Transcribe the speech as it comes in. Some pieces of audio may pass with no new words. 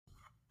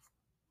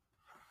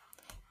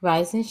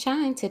Rise and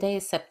shine. Today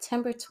is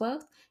September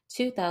 12th,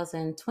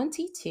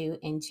 2022,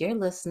 and you're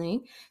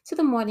listening to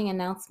the morning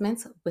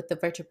announcements with the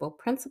virtual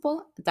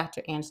principal,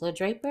 Dr. Angela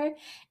Draper.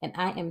 And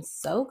I am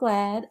so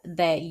glad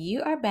that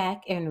you are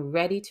back and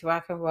ready to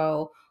rock and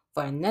roll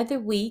for another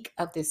week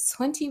of this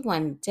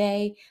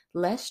 21-day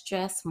Less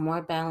Stress,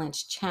 More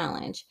Balance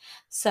challenge.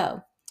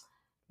 So,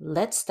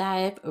 let's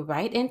dive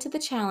right into the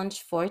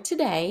challenge for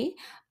today.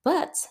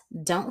 But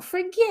don't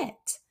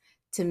forget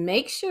to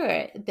make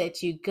sure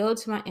that you go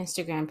to my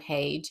Instagram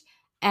page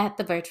at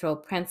the virtual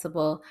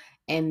principal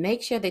and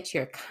make sure that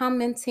you're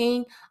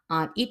commenting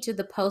on each of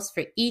the posts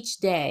for each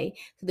day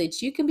so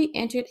that you can be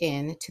entered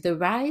in to the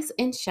Rise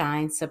and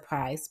Shine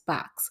surprise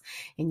box.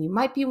 And you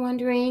might be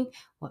wondering,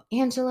 well,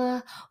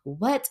 Angela,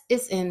 what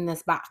is in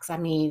this box? I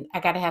mean, I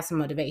got to have some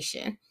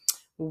motivation.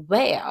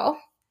 Well,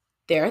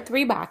 there are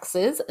three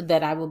boxes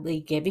that I will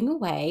be giving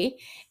away,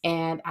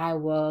 and I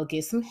will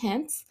give some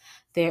hints.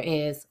 There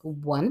is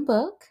one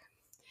book.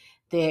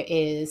 There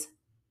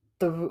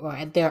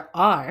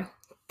are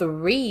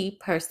three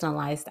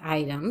personalized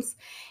items,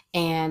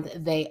 and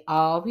they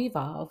all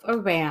revolve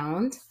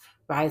around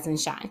Rise and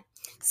Shine.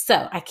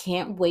 So I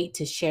can't wait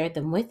to share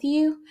them with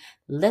you.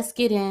 Let's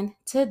get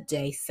into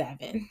day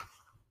 7.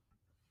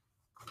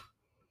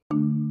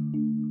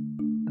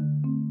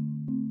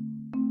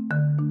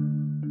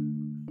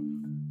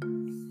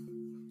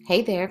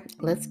 Hey there,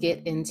 let's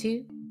get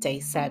into day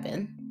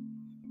 7.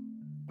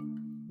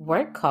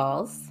 Work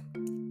calls,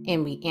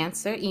 and we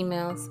answer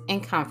emails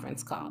and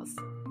conference calls.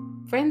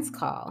 Friends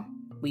call,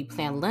 we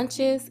plan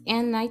lunches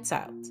and nights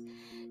out.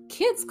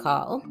 Kids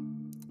call,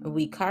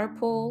 we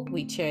carpool,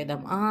 we cheer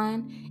them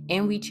on,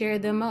 and we cheer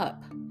them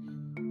up.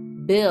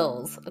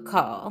 Bills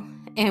call,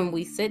 and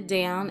we sit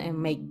down and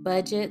make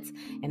budgets,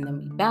 and then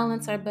we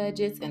balance our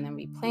budgets, and then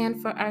we plan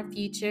for our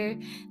future.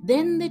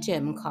 Then the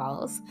gym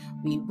calls,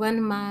 we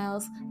run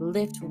miles,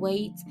 lift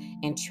weights,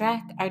 and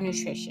track our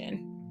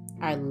nutrition.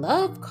 Our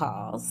love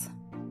calls,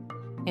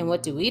 and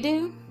what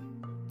do?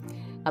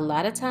 A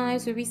lot of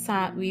times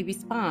we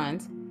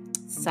respond,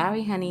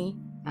 sorry, honey,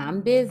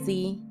 I'm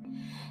busy.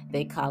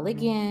 They call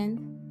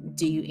again.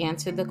 Do you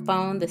answer the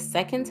phone the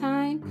second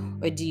time,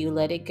 or do you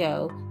let it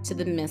go to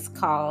the missed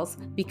calls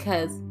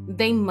because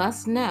they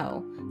must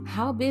know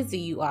how busy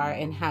you are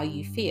and how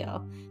you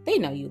feel? They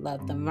know you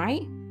love them,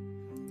 right?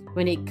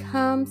 When it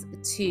comes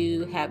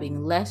to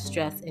having less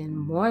stress and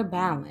more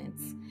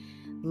balance,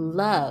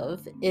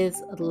 love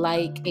is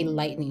like a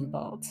lightning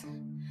bolt.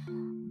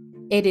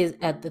 It is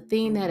the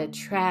thing that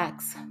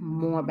attracts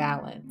more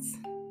balance.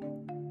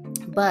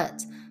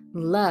 But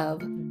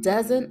love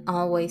doesn't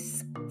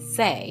always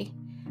say,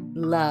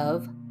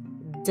 love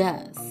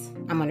does.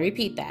 I'm going to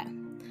repeat that.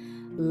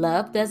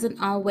 Love doesn't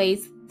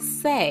always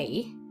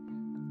say,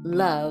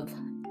 love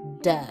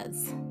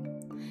does.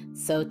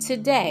 So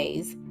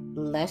today's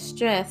less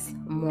stress,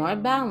 more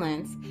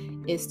balance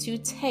is to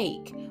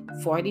take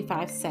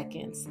 45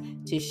 seconds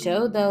to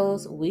show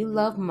those we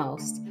love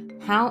most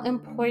how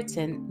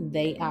important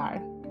they are.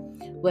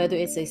 Whether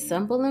it's a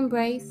simple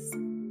embrace,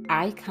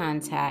 eye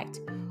contact,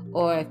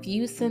 or a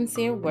few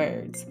sincere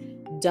words,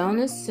 don't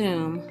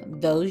assume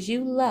those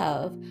you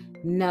love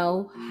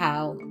know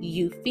how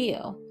you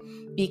feel,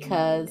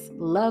 because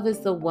love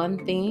is the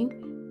one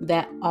thing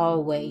that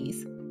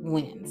always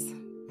wins.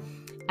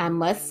 I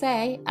must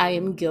say, I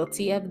am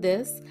guilty of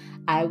this.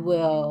 I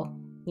will,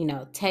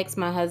 text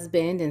my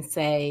husband and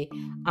say,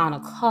 on a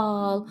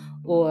call,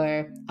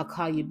 or I'll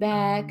call you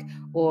back,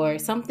 or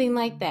something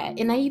like that.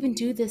 And I even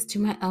do this to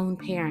my own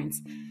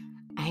parents.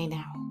 I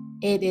know.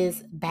 It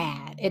is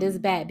bad. It is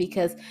bad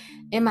because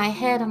in my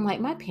head, I'm like,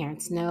 my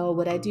parents know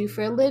what I do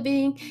for a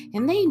living,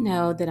 and they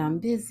know that I'm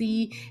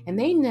busy, and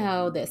they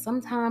know that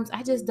sometimes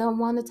I just don't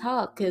want to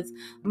talk because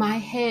my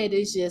head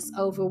is just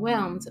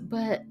overwhelmed.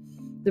 But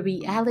the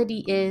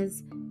reality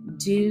is,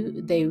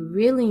 do they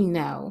really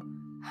know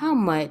how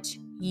much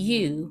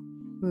you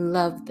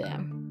love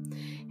them?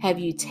 Have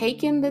you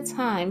taken the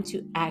time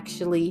to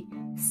actually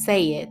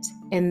say it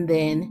and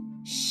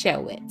then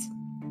show it?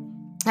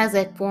 As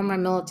a former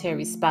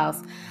military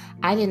spouse,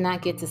 I did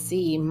not get to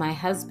see my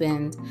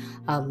husband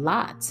a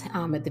lot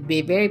at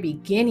the very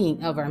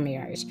beginning of our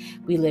marriage.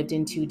 We lived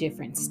in 2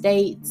 different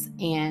states,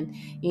 and,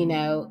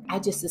 I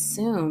just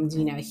assumed,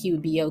 he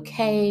would be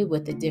okay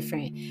with the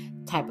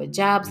different type of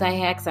jobs I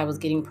had because I was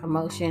getting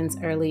promotions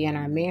early in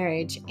our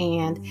marriage,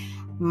 and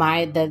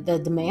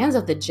the demands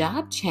of the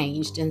job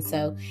changed, and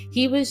so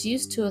he was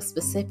used to a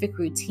specific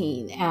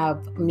routine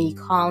of me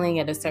calling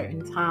at a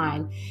certain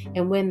time.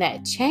 And when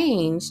that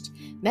changed,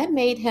 that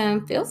made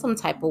him feel some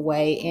type of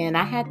way, and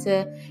I had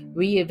to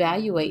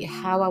reevaluate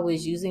how I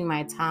was using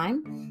my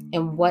time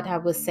and what I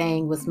was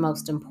saying was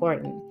most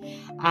important.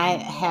 I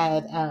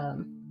had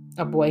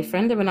a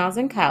boyfriend when I was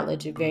in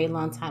college a very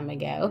long time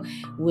ago,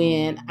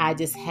 when I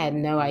just had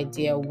no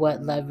idea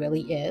what love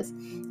really is.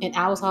 And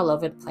I was all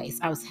over the place.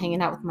 I was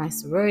hanging out with my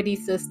sorority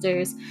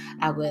sisters.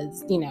 I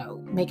was,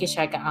 making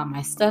sure I got all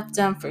my stuff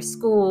done for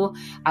school.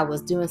 I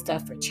was doing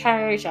stuff for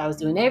church. I was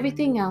doing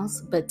everything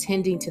else but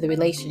tending to the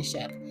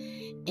relationship.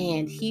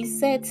 And he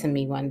said to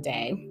me one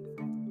day,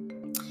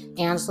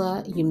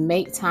 Angela, you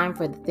make time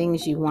for the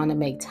things you want to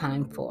make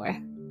time for,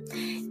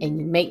 and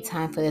you make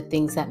time for the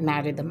things that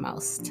matter the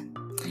most.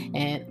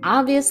 And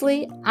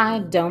obviously, I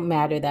don't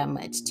matter that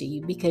much to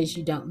you because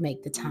you don't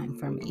make the time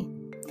for me.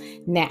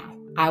 Now,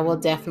 I will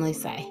definitely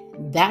say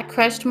that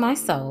crushed my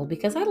soul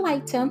because I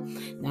liked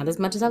him, not as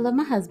much as I love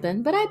my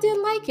husband, but I did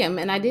like him,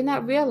 and I did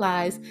not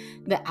realize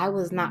that I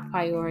was not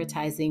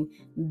prioritizing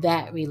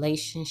that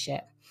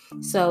relationship.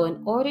 So,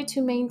 in order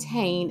to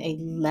maintain a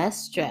less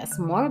stress,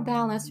 more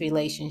balanced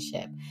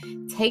relationship,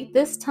 take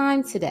this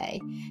time today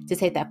to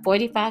take that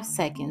 45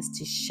 seconds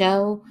to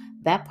show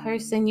that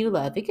person you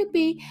love. It could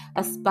be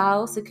a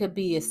spouse, it could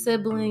be a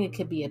sibling, it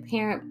could be a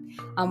parent,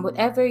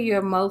 whatever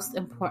your most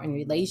important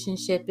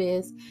relationship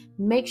is.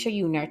 Make sure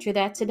you nurture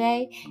that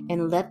today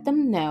and let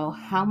them know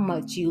how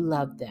much you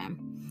love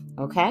them.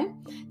 Okay?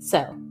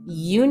 So,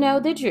 you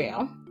know the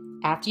drill.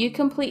 After you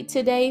complete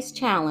today's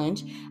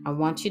challenge, I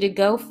want you to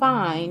go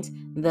find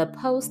the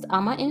post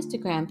on my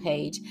Instagram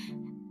page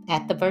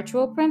at The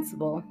Virtual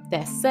Principal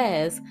that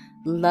says,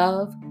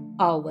 "Love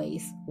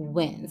always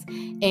wins."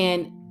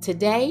 And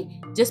today,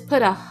 just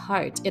put a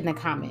heart in the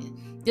comment.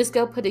 Just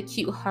go put a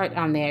cute heart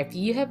on there. If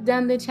you have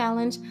done the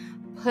challenge,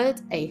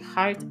 put a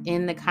heart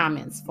in the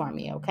comments for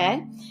me,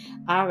 okay?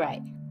 All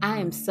right. I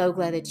am so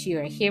glad that you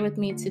are here with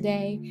me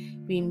today.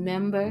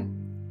 Remember,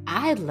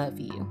 I love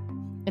you,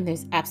 and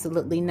there's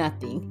absolutely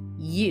nothing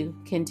you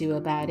can do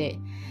about it.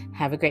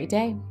 Have a great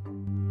day.